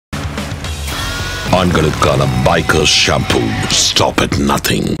ஆண்களுக்கான biker shampoo. Stop at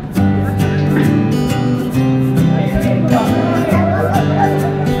nothing.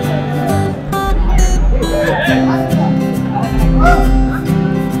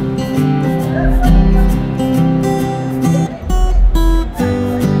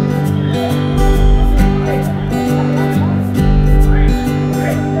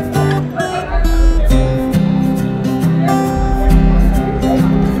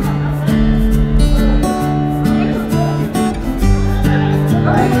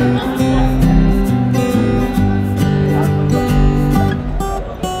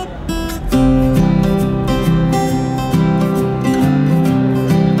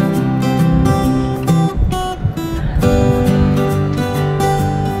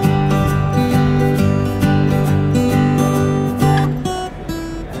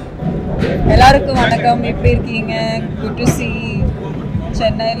 எல்லாருக்கும் வணக்கம். எப்படி இருக்கீங்க? குட் டு சி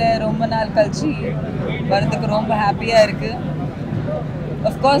சென்னையில் ரொம்ப நாள் கழிச்சு வரதுக்கு ரொம்ப ஹாப்பியாக இருக்குது.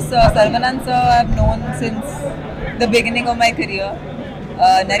 Of course Saravanan sir I have known since the beginning of my career.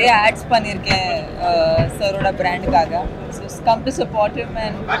 நிறைய ஆட்ஸ் பண்ணியிருக்கேன் சரோட பிராண்டுக்காக. So come to support him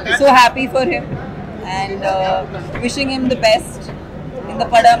and so happy for him and wishing him the best. இந்த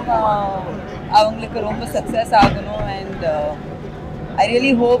படம் அவங்களுக்கு ரொம்ப சக்ஸஸ் ஆகணும் and I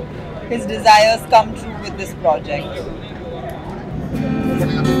really hope his desires come true with this project.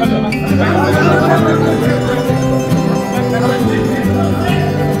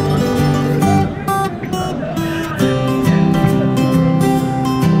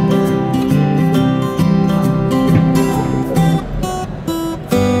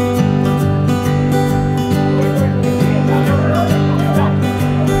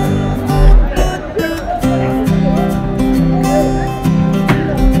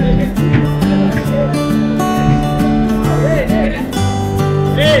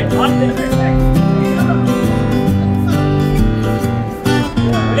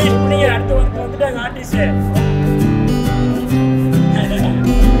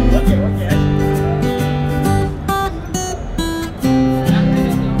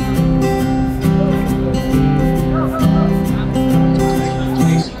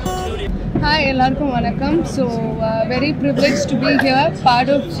 எல்லாருக்கும் வணக்கம். So very privilege to be here,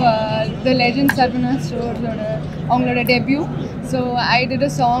 part of the legend Saravana ஸ்டோர்ஸோட அவங்களோட debut. So I did a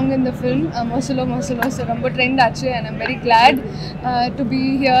song in the film மொசலோ மொசலோ. So ரொம்ப trend ஆச்சு and I'm very glad to be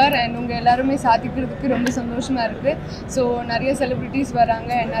here and உங்கள் எல்லாருமே சாதிக்கிறதுக்கு ரொம்ப சந்தோஷமாக இருக்குது. ஸோ நிறைய செலிப்ரிட்டிஸ்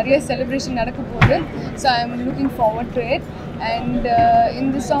வராங்க அண்ட் நிறைய செலிப்ரேஷன் நடக்க போகுது. So I am looking forward to it. And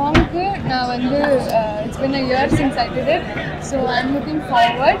இந்த சாங்க்கு நான் வந்து it's been a year since I did it, so I'm looking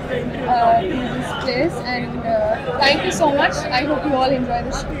forward to this place and thank you so much. I hope you all enjoy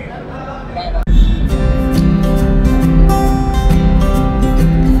the show.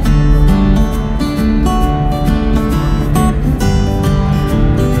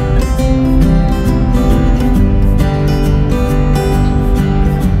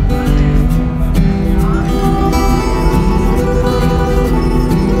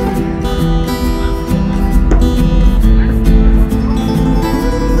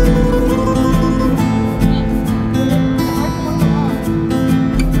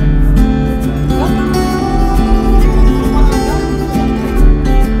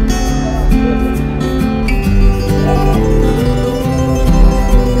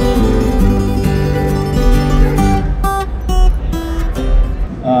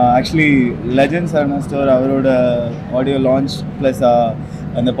 Actually legend Saravana store அவரோட audio launch plus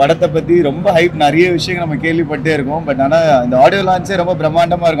அந்த படத்தை பற்றி ரொம்ப hype, நிறைய விஷயங்கள் நம்ம கேள்விப்பட்டே இருக்கோம். பட் ஆனால் இந்த ஆடியோ லான்ச்சே ரொம்ப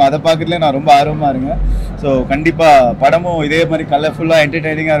பிரம்மாண்டமாக இருக்கும். அதை பார்க்கறதுலேயே நான் ரொம்ப ஆர்வமாக இருக்கேன். ஸோ கண்டிப்பாக படமும் இதே மாதிரி கலர்ஃபுல்லாக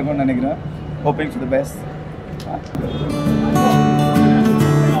என்டர்டெய்னிங்காக இருக்கும்னு நினைக்கிறேன். Hoping for the best.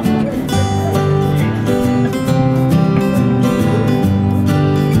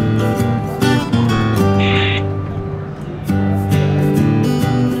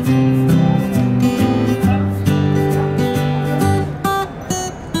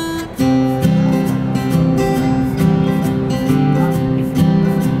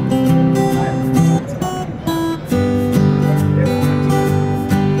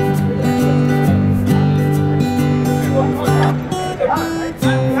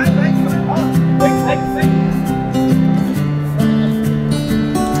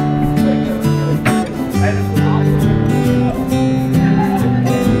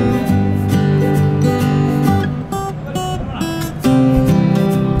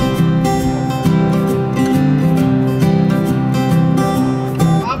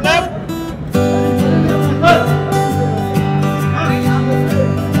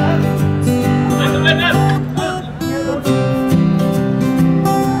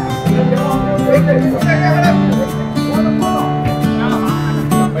 In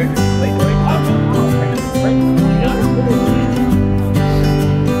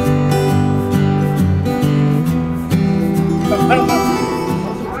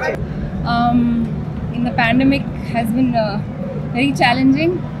the pandemic has been very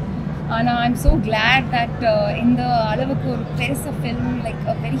challenging, and I'm so glad that in the Alavakku Perisa film, like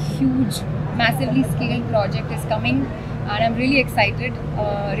a very huge, massively scaled project is coming, and I'm really excited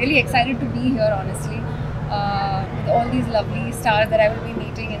to be here, honestly, with all these lovely stars that I will be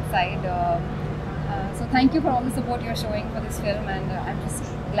meeting inside. So thank you for all the support you're showing for this film, and I'm just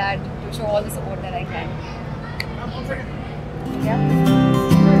glad to show all the support that I can. Yeah.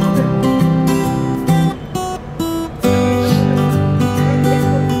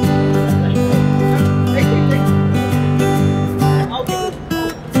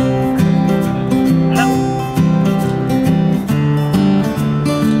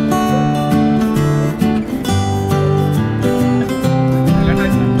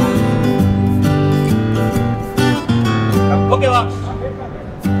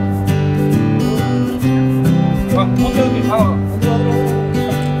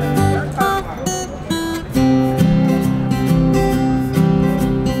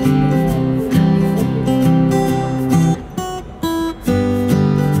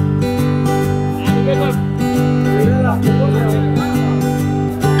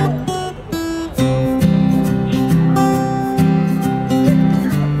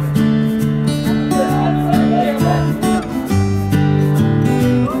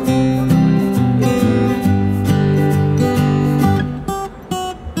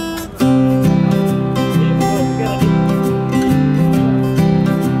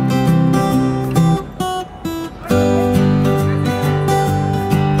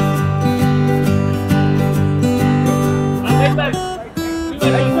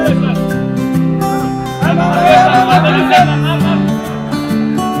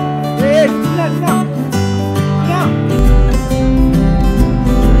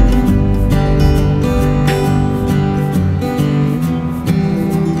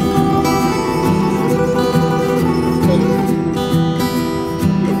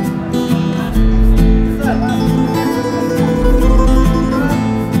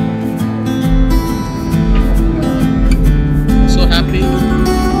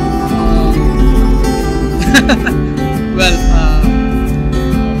 Well,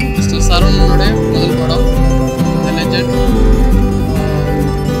 Mr. Saravanan, முதல் படம் The Legend.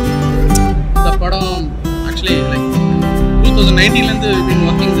 The படம் actually like 2019 ல இருந்து we've been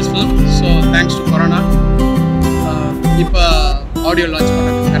working this film, so thanks to Corona. இப்போ audio launch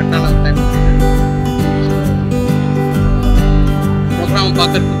பண்ணுறது கரெக்டான time. Program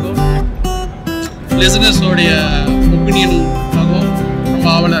பார்க்குறதுக்கும் லிசனர்ஸோடைய ஒப்பீனியனுக்காகவும் ரொம்ப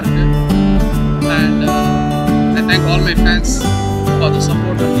ஆவலாக இருக்குது. And I thank all my fans for the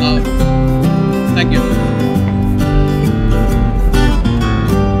support and love. Thank you.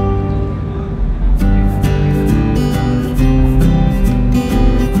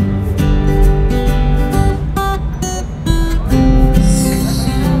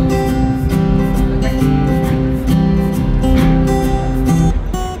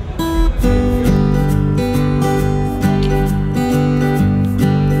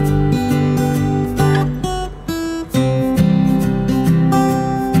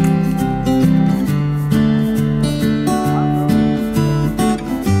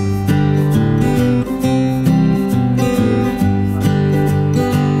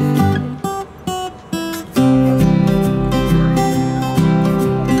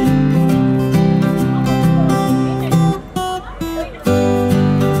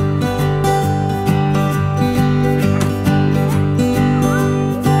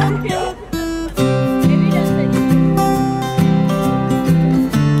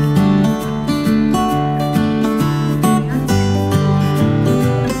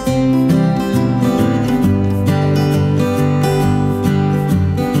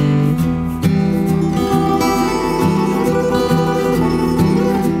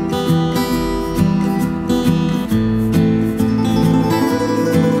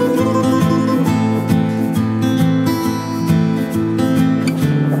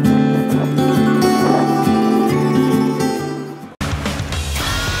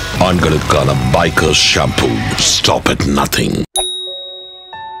 ஆண்களுக்கான biker shampoo. Stop at nothing.